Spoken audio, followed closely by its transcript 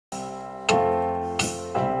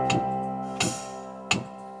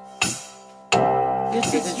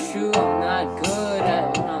Cause it's true, I'm not good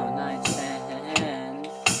at one-night stand,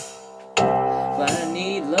 but I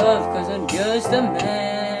need love cause I'm just a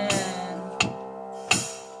man.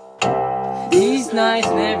 These nights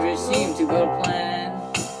never seem to go to plan.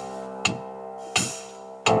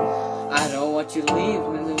 I don't want you to leave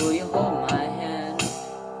me, will you hold my hand?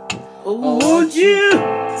 Oh, won't you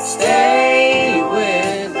stay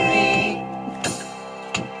with me?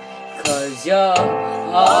 Cause you're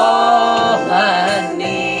all I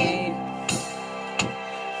need.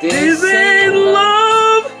 This ain't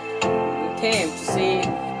love we came to see.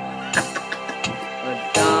 But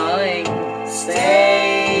darling,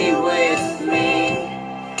 stay with me.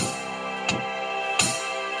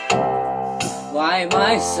 Why am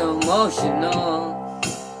I so emotional?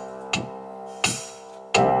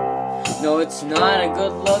 No, it's not a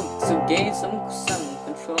good look to gain some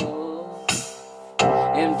control.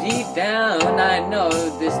 And deep down I know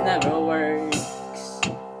this never works,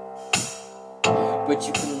 but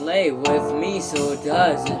you can lay with me so it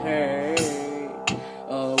doesn't hurt.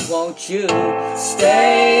 Oh, won't you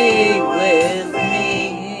stay with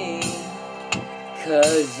me?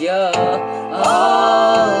 Cause you're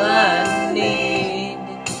all I need.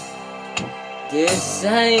 This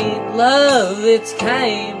ain't love, it's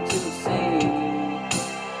came to see.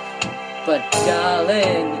 But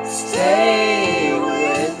darling, stay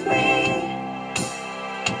with me.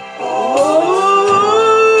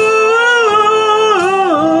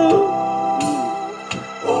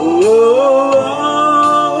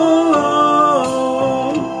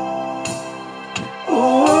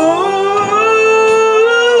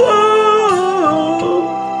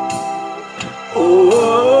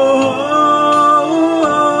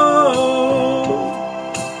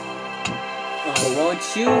 Won't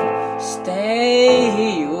you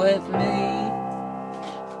stay with me?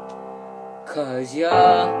 Cause you're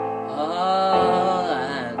all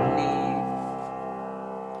I need.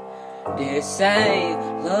 This ain't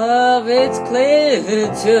love, it's clear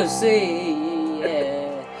to see, yeah.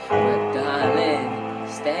 But darling,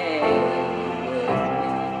 stay with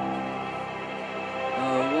me.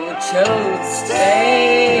 Oh, won't you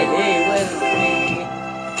stay with me?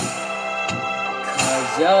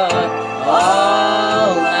 Cause you're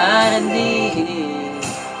all I need.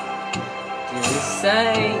 This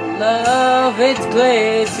ain't love, it's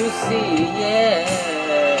clear to see, yeah.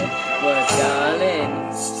 But darling,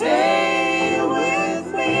 stay